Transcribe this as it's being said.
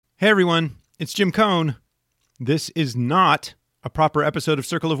Hey everyone, it's Jim Cohn. This is not a proper episode of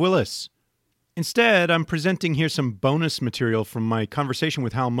Circle of Willis. Instead, I'm presenting here some bonus material from my conversation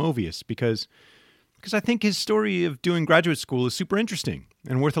with Hal Movius because I think his story of doing graduate school is super interesting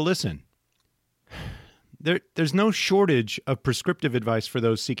and worth a listen. There's no shortage of prescriptive advice for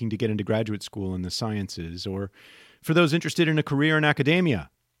those seeking to get into graduate school in the sciences or for those interested in a career in academia.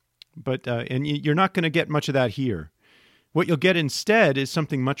 But you're not going to get much of that here. What you'll get instead is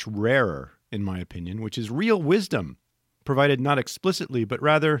something much rarer, in my opinion, which is real wisdom, provided not explicitly, but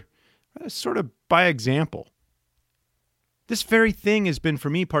rather sort of by example. This very thing has been for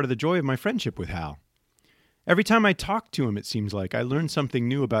me part of the joy of my friendship with Hal. Every time I talk to him, it seems like I learn something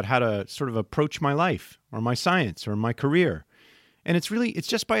new about how to sort of approach my life or my science or my career. And it's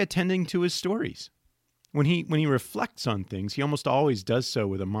just by attending to his stories. When he reflects on things, he almost always does so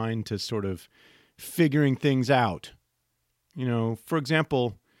with a mind to sort of figuring things out. You know, for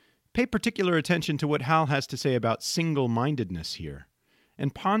example, pay particular attention to what Hal has to say about single-mindedness here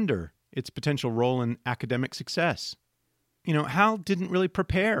and ponder its potential role in academic success. You know, Hal didn't really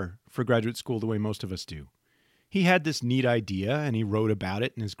prepare for graduate school the way most of us do. He had this neat idea, and he wrote about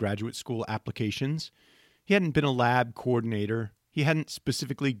it in his graduate school applications. He hadn't been a lab coordinator. He hadn't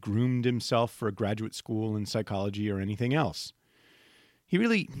specifically groomed himself for a graduate school in psychology or anything else.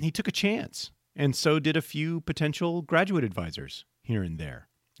 He took a chance, and so did a few potential graduate advisors here and there,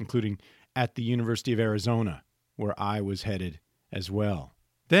 including at the University of Arizona, where I was headed as well.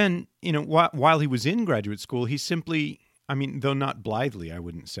 Then, you know, while he was in graduate school, he simply, though not blithely, I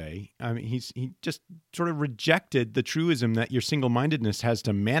wouldn't say, he just sort of rejected the truism that your single-mindedness has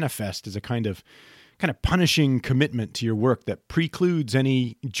to manifest as a kind of punishing commitment to your work that precludes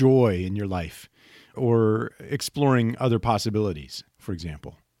any joy in your life or exploring other possibilities, for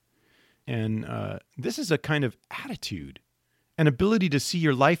example. And this is a kind of attitude, an ability to see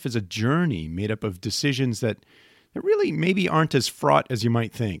your life as a journey made up of decisions that really maybe aren't as fraught as you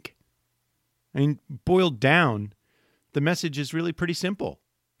might think. Boiled down, the message is really pretty simple.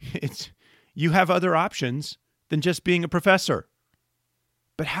 It's you have other options than just being a professor.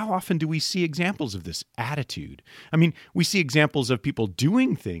 But how often do we see examples of this attitude? We see examples of people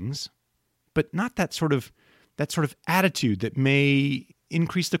doing things, but not that sort of attitude that may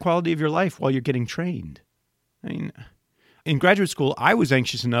increase the quality of your life while you're getting trained. In graduate school, I was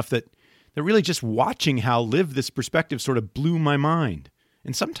anxious enough that really just watching Hal live this perspective sort of blew my mind.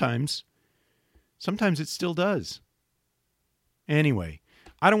 And sometimes it still does. Anyway,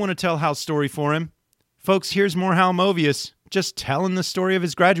 I don't want to tell Hal's story for him. Folks, here's more Hal Movius, just telling the story of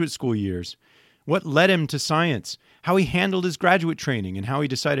his graduate school years, what led him to science, how he handled his graduate training, and how he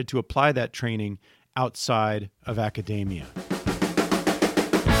decided to apply that training outside of academia.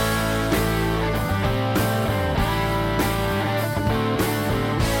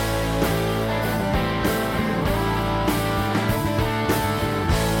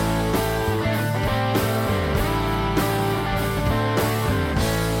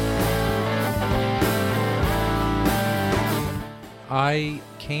 I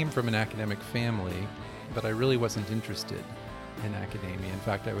came from an academic family, but I really wasn't interested in academia. In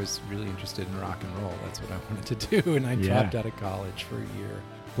fact, I was really interested in rock and roll. That's what I wanted to do, and I dropped out of college for a year.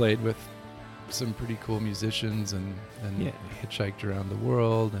 Played with some pretty cool musicians and hitchhiked around the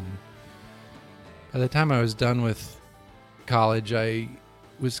world. And by the time I was done with college, I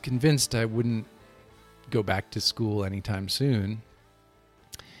was convinced I wouldn't go back to school anytime soon.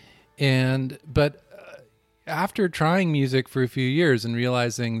 But after trying music for a few years and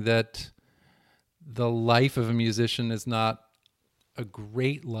realizing that the life of a musician is not a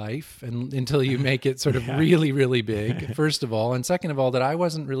great life until you make it sort of really, really big, first of all. And second of all, that I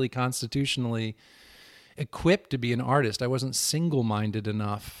wasn't really constitutionally equipped to be an artist. I wasn't single-minded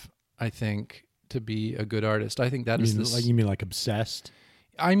enough, I think, to be a good artist. I think You mean like obsessed?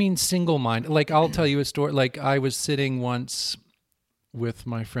 I mean single-minded. Like, I'll tell you a story. Like, I was sitting once with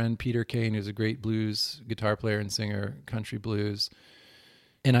my friend Peter Kane, who's a great blues guitar player and singer, country blues.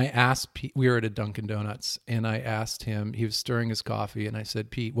 And I asked Pete, we were at a Dunkin' Donuts, and I asked him, he was stirring his coffee, and I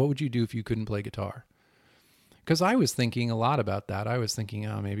said, Pete, what would you do if you couldn't play guitar? Because I was thinking a lot about that. I was thinking,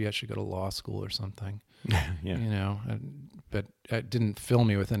 maybe I should go to law school or something. You know, but it didn't fill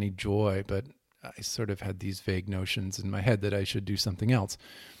me with any joy, but I sort of had these vague notions in my head that I should do something else.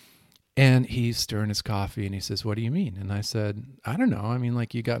 And he's stirring his coffee and he says, what do you mean? And I said, I don't know.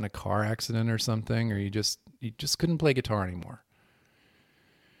 Like you got in a car accident or something, or you just couldn't play guitar anymore.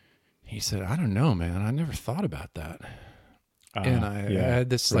 He said, I don't know, man. I never thought about that. And I had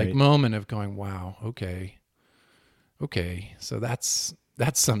this moment of going, wow, okay. So that's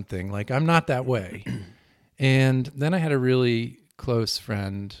something. Like, I'm not that way. And then I had a really close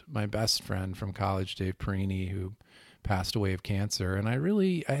friend, my best friend from college, Dave Perini, who passed away of cancer. And I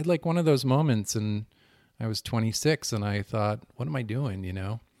had like one of those moments, and I was 26 and I thought, what am I doing,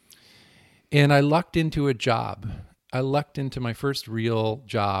 And I lucked into a job. I lucked into my first real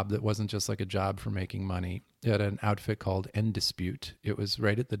job that wasn't just like a job for making money at an outfit called End Dispute. It was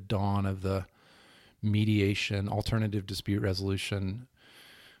right at the dawn of the mediation, alternative dispute resolution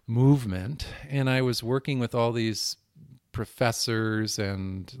movement. And I was working with all these professors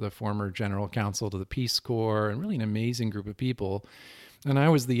and the former general counsel to the Peace Corps, and really an amazing group of people. And I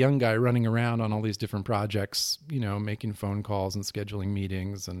was the young guy running around on all these different projects, making phone calls and scheduling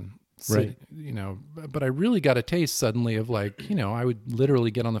meetings and, right. But I really got a taste suddenly of like, I would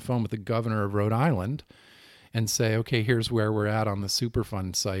literally get on the phone with the governor of Rhode Island and say, okay, here's where we're at on the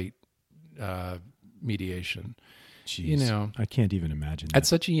Superfund site mediation. Jeez, I can't even imagine that. At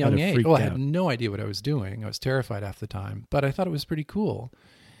such a young age. Well, I had no idea what I was doing. I was terrified half the time, but I thought it was pretty cool.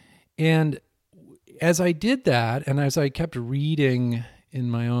 And as I did that, and as I kept reading in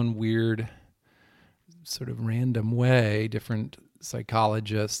my own weird, sort of random way, different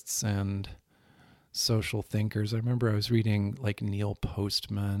psychologists and social thinkers. I remember I was reading like Neil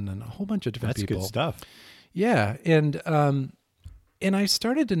Postman and a whole bunch of different people. That's good stuff. Yeah. And I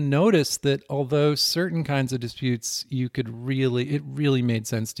started to notice that although certain kinds of disputes, it really made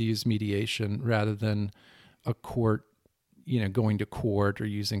sense to use mediation rather than a court, going to court or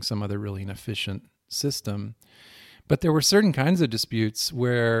using some other really inefficient system. But there were certain kinds of disputes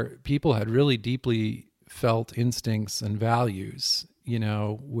where people had really deeply felt instincts and values,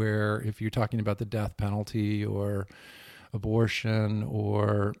 where if you're talking about the death penalty or abortion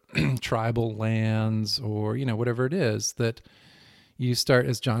or tribal lands or, whatever it is, that you start,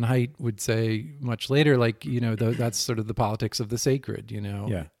 as John Haidt would say much later, like, that's sort of the politics of the sacred,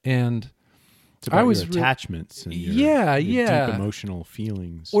 Yeah. And it's about your attachments and your deep emotional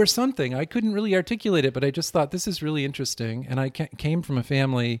feelings. Or something. I couldn't really articulate it, but I just thought this is really interesting. And I came from a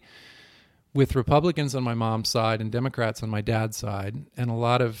family with Republicans on my mom's side and Democrats on my dad's side, and a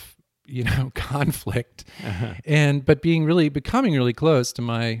lot of, conflict. Uh-huh. But becoming really close to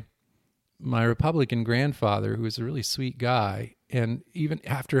my Republican grandfather, who was a really sweet guy. And even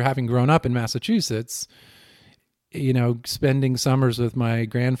after having grown up in Massachusetts, spending summers with my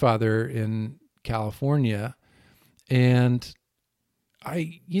grandfather in California, and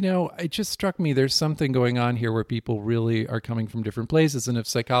it just struck me there's something going on here where people really are coming from different places. And if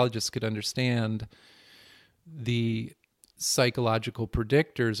psychologists could understand the psychological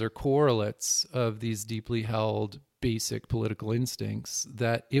predictors or correlates of these deeply held basic political instincts,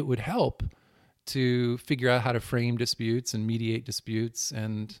 that it would help to figure out how to frame disputes and mediate disputes.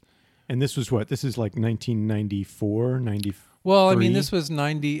 And this was what? This is like 1994, 94? Well, I mean, this was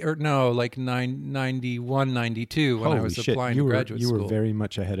 91, 92 when I was applying to graduate school. You were very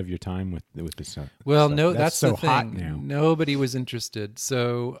much ahead of your time with this. Well, stuff. no, that's so the thing. Hot now. Nobody was interested.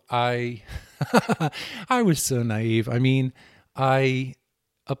 So I was so naive. I mean, I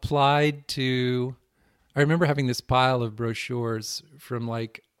applied to, I remember having this pile of brochures from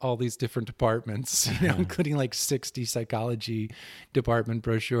like all these different departments, including like 60 psychology department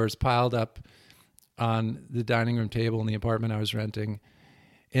brochures piled up on the dining room table in the apartment I was renting,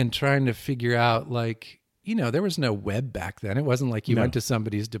 and trying to figure out, like, there was no web back then. It wasn't like you went to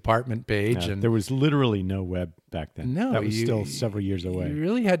somebody's department page. And there was literally no web back then. No, that was still several years away. You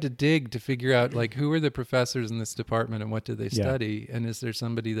really had to dig to figure out, like, who are the professors in this department and what did they study? And is there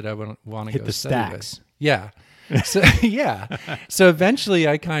somebody that I want to hit go the study stacks? With? Yeah. So, yeah. So eventually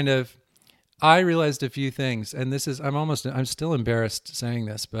I realized a few things, and I'm still embarrassed saying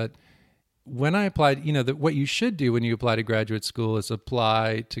this, but when I applied, what you should do when you apply to graduate school is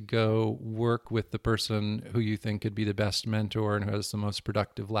apply to go work with the person who you think could be the best mentor and who has the most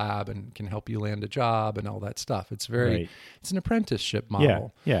productive lab and can help you land a job and all that stuff. It's it's an apprenticeship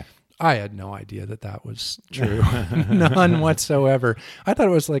model. Yeah. I had no idea that was true. None whatsoever. I thought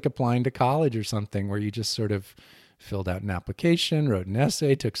it was like applying to college or something where you just sort of filled out an application, wrote an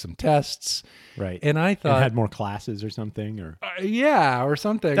essay, took some tests. Right. And I thought... And had more classes or something? Or or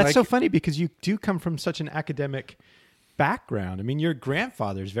something. That's so funny because you do come from such an academic background. I mean, your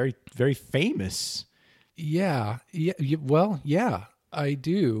grandfather is very, very famous. Yeah. Well, yeah, I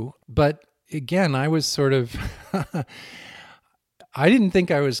do. But again, I was sort of... I didn't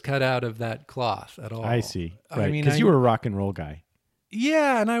think I was cut out of that cloth at all. I see. Right. I mean, because you were a rock and roll guy.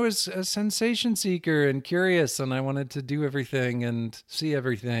 Yeah, and I was a sensation seeker and curious, and I wanted to do everything and see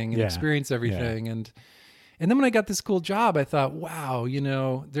everything and experience everything. Yeah. And then when I got this cool job, I thought, wow,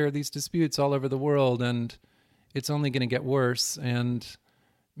 there are these disputes all over the world, and it's only going to get worse. And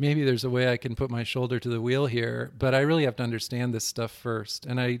maybe there's a way I can put my shoulder to the wheel here, but I really have to understand this stuff first.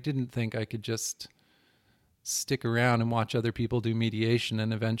 And I didn't think I could just stick around and watch other people do mediation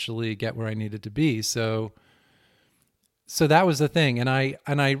and eventually get where I needed to be. So that was the thing. And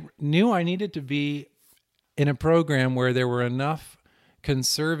I knew I needed to be in a program where there were enough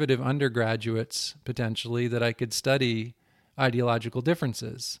conservative undergraduates potentially that I could study ideological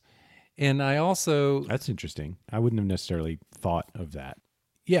differences. And I also... That's interesting. I wouldn't have necessarily thought of that.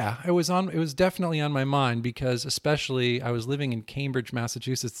 Yeah, it was definitely on my mind because especially I was living in Cambridge,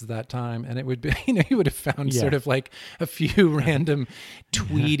 Massachusetts at that time, and it would be, you would have found sort of like a few random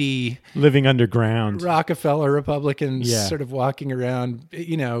Tweety living underground Rockefeller Republicans sort of walking around,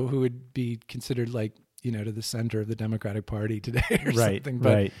 who would be considered like, to the center of the Democratic Party today or something.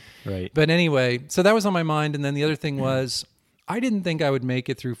 But, right. But anyway, so that was on my mind. And then the other thing was I didn't think I would make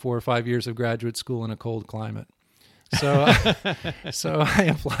it through 4 or 5 years of graduate school in a cold climate. So I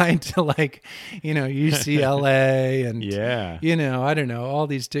applied to UCLA and, I don't know, all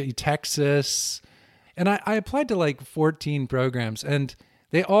these Texas. And I applied to 14 programs and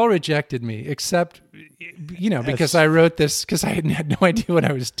they all rejected me except, because I wrote this, because I had no idea what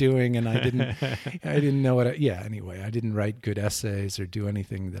I was doing and I didn't know anyway, I didn't write good essays or do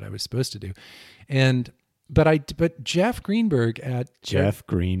anything that I was supposed to do. But Jeff Greenberg Jeff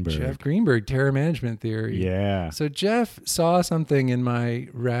Greenberg, Terror Management Theory. Yeah. So Jeff saw something in my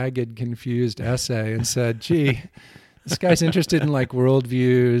ragged, confused essay and said, gee, this guy's interested in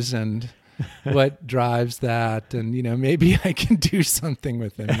worldviews and what drives that. And, maybe I can do something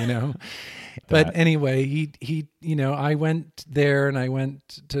with him, But anyway, he I went there and I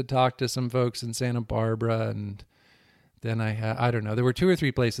went to talk to some folks in Santa Barbara. And then I don't know, there were 2 or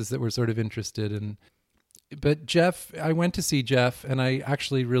 3 places that were sort of interested in. But Jeff, I went to see Jeff and I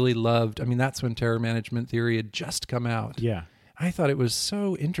actually really loved, that's when Terror Management Theory had just come out. Yeah. I thought it was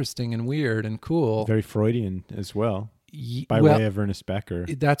so interesting and weird and cool. Very Freudian as well, by way of Ernest Becker.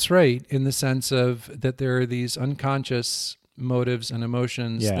 That's right, in the sense of that there are these unconscious motives and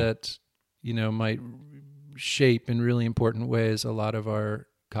emotions that, might shape in really important ways a lot of our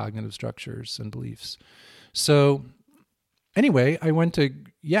cognitive structures and beliefs. So anyway, I went to,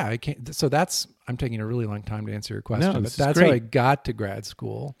 I'm taking a really long time to answer your question, but that's how I got to grad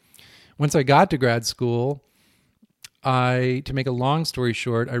school. Once I got to grad school, to make a long story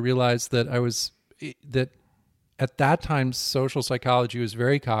short, I realized that at that time, social psychology was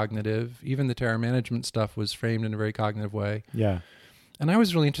very cognitive. Even the terror management stuff was framed in a very cognitive way. Yeah. And I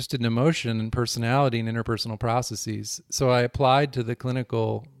was really interested in emotion and personality and interpersonal processes. So I applied to the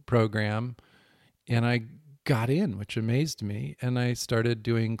clinical program and I got in, which amazed me. And I started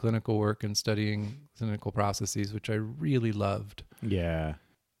doing clinical work and studying clinical processes, which I really loved. Yeah.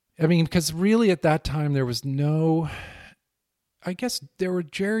 Because really at that time there was I guess there were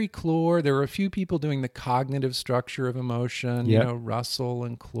Jerry Clore, there were a few people doing the cognitive structure of emotion, Russell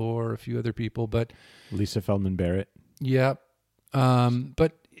and Clore, a few other people, but Lisa Feldman Barrett. Yep.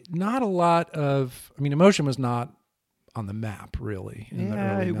 But not a lot of, emotion was not on the map really in the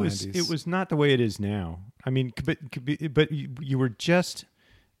early 90s. It was not the way it is now. But you were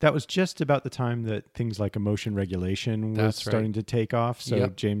that was just about the time that things like emotion regulation was starting to take off. So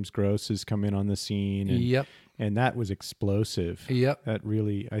James Gross has come in on the scene and that was explosive. Yep. That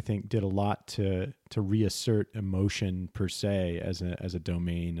really, I think, did a lot to reassert emotion per se as a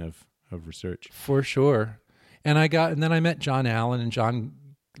domain of research. For sure. And then I met John Allen, and John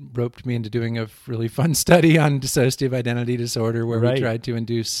roped me into doing a really fun study on dissociative identity disorder where we tried to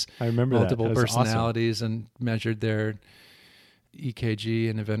induce multiple personalities and measured their EKG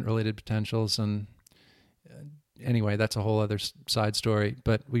and event-related potentials. And anyway, that's a whole other side story,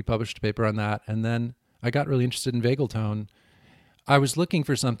 but we published a paper on that. And then I got really interested in vagal tone. I was looking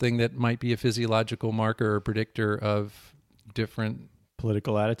for something that might be a physiological marker or predictor of different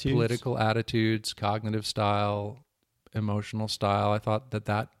political attitudes, cognitive style, emotional style. I thought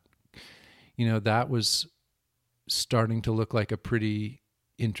that was starting to look like a pretty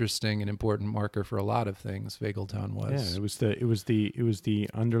interesting and important marker for a lot of things. Vagal tone was. Yeah, it was the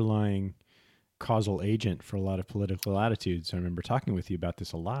underlying causal agent for a lot of political attitudes. I remember talking with you about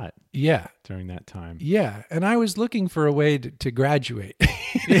this a lot. Yeah. During that time. Yeah. And I was looking for a way to graduate.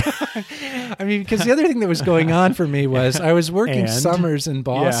 Because the other thing that was going on for me was I was working summers in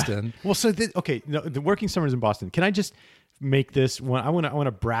Boston. Yeah. Well, so the working summers in Boston. Can I just make this one? I want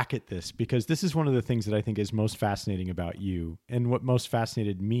to bracket this because this is one of the things that I think is most fascinating about you, and what most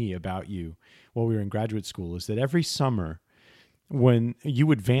fascinated me about you while we were in graduate school is that every summer when you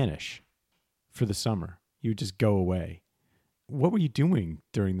would vanish for the summer, you would just go away. What were you doing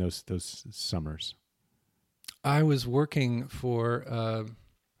during those summers? I was working for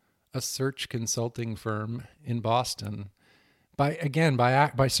a search consulting firm in Boston by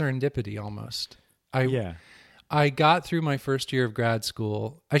serendipity almost. I got through my first year of grad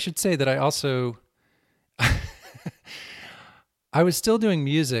school. I should say that I also I was still doing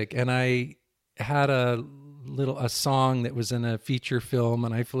music, and I had a song that was in a feature film,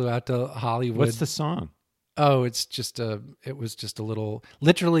 and I flew out to Hollywood. What's the song? Oh, it was just a little,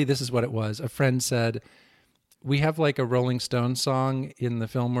 literally this is what it was. A friend said, we have like a Rolling Stones song in the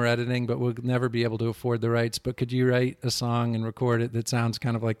film we're editing, but we'll never be able to afford the rights. But could you write a song and record it that sounds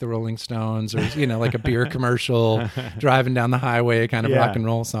kind of like the Rolling Stones, or, like a beer commercial, driving down the highway, kind of rock and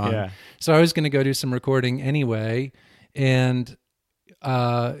roll song. Yeah. So I was going to go do some recording anyway. And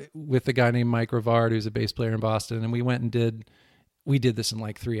with a guy named Mike Rivard, who's a bass player in Boston. And we went and did this in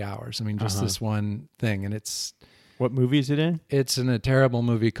like 3 hours. I mean, just this one thing. And what movie is it in? It's in a terrible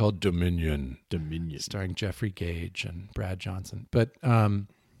movie called Dominion, starring Jeffrey Gage and Brad Johnson. But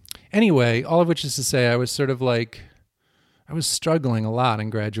anyway, all of which is to say, I was sort of like, I was struggling a lot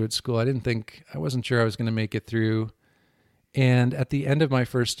in graduate school. I wasn't sure I was going to make it through. And at the end of my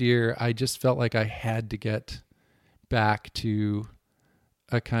first year, I just felt like I had to get back to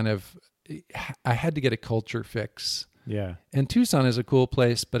I had to get a culture fix. Yeah. And Tucson is a cool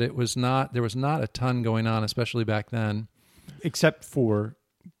place, but there was not a ton going on, especially back then. Except for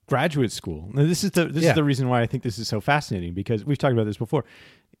graduate school. Now, this is the reason why I think this is so fascinating, because we've talked about this before.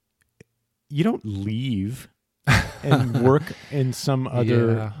 You don't leave and work in some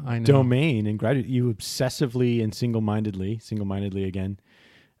other domain in graduate. You obsessively and single-mindedly again,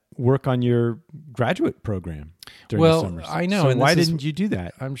 work on your graduate program during the summers. I know. So and why didn't you do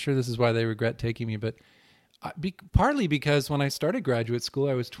that? I'm sure this is why they regret taking me, but partly because when I started graduate school,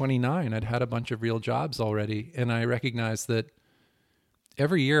 I was 29. I'd had a bunch of real jobs already, and I recognized that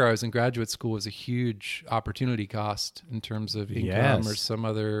every year I was in graduate school was a huge opportunity cost in terms of income or some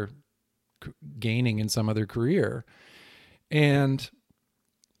other gaining in some other career. And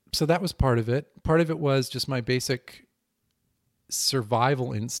so that was part of it. Part of it was just my basic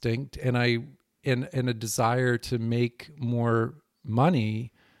survival instinct, and a desire to make more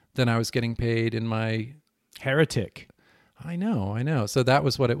money than I was getting paid in my heretic. I know. So that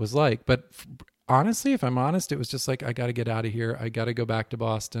was what it was like. But honestly, if I'm honest, it was just like, I got to get out of here. I got to go back to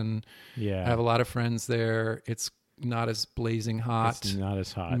Boston. Yeah. I have a lot of friends there. It's not as blazing hot. It's not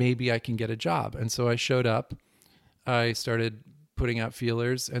as hot. Maybe I can get a job. And so I showed up. I started putting out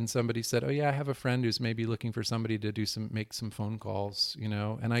feelers, and somebody said, oh yeah, I have a friend who's maybe looking for somebody to make some phone calls,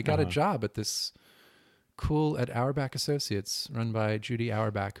 and I got a job at this at Auerbach Associates, run by Judy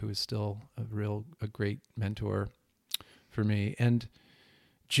Auerbach, who is still a great mentor for me. And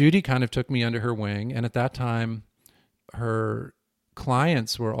Judy kind of took me under her wing. And at that time, her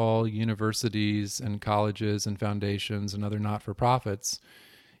clients were all universities and colleges and foundations and other not-for-profits.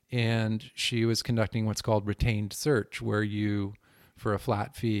 And she was conducting what's called retained search, where for a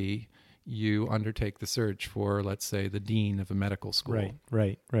flat fee, you undertake the search for, let's say, the dean of a medical school.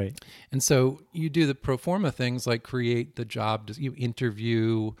 Right. And so you do the pro forma things like create the job. You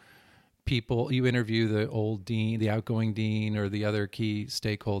interview people. You interview the old dean, the outgoing dean, or the other key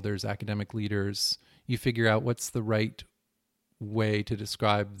stakeholders, academic leaders. You figure out what's the right way to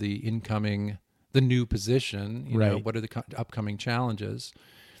describe the new position. What are the upcoming challenges?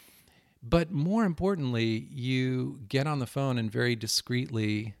 But more importantly, you get on the phone and very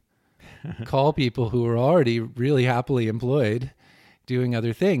discreetly call people who are already really happily employed doing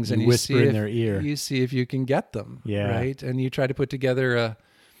other things, and you whisper see in their ear. You see if you can get them, right? And you try to put together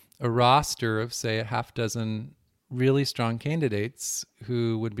a roster of, say, a half dozen really strong candidates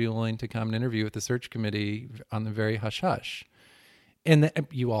who would be willing to come and interview with the search committee on the very hush-hush. And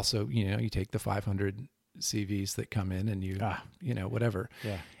you also, you take the 500 CVs that come in, and whatever.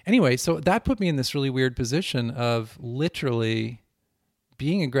 Yeah. Anyway, so that put me in this really weird position of literally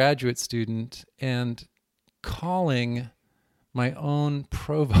being a graduate student and calling my own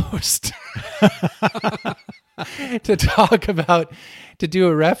provost to do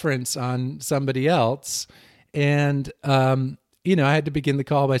a reference on somebody else. And, I had to begin the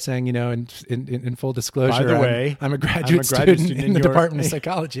call by saying, in full disclosure, by the way, I'm a graduate student in the Department of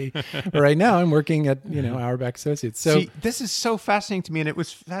Psychology. Right now I'm working at, Auerbach Associates. So see, this is so fascinating to me. And it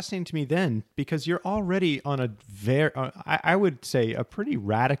was fascinating to me then because you're already on a I would say a pretty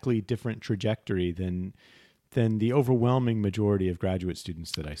radically different trajectory than the overwhelming majority of graduate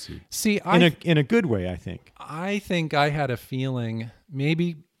students that I see. See, in a good way, I think. I think I had a feeling,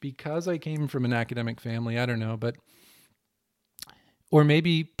 maybe because I came from an academic family, I don't know, or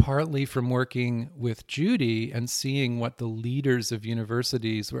maybe partly from working with Judy and seeing what the leaders of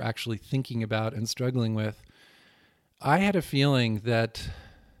universities were actually thinking about and struggling with. I had a feeling that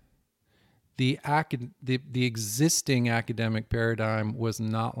the existing academic paradigm was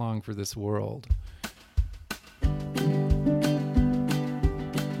not long for this world.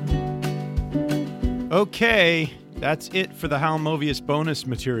 Okay, that's it for the Hal Movius bonus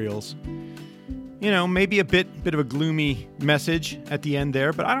materials. You know, maybe a bit of a gloomy message at the end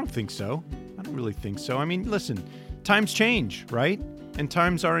there, but I don't think so. I don't really think so. I mean, listen, times change, right? And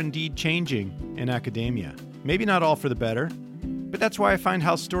times are indeed changing in academia. Maybe not all for the better, but that's why I find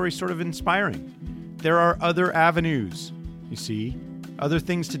Hal's story sort of inspiring. There are other avenues, you see, other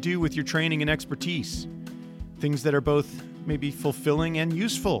things to do with your training and expertise, things that are both maybe fulfilling and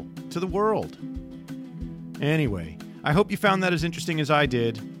useful to the world. Anyway, I hope you found that as interesting as I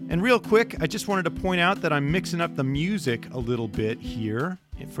did. And real quick, I just wanted to point out that I'm mixing up the music a little bit here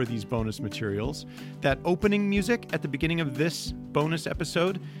for these bonus materials. That opening music at the beginning of this bonus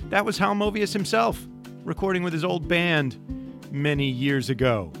episode, that was Hal Movius himself, recording with his old band many years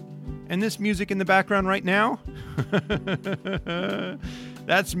ago. And this music in the background right now,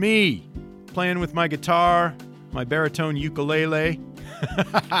 that's me, playing with my guitar, my baritone ukulele,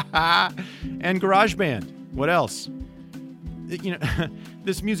 and GarageBand. What else? You know,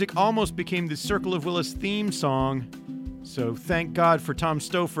 this music almost became the Circle of Willis theme song. So thank God for Tom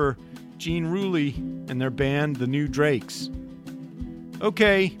Stouffer, Gene Rulli, and their band, the New Drakes.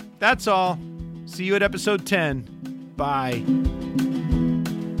 Okay, that's all. See you at episode 10. Bye.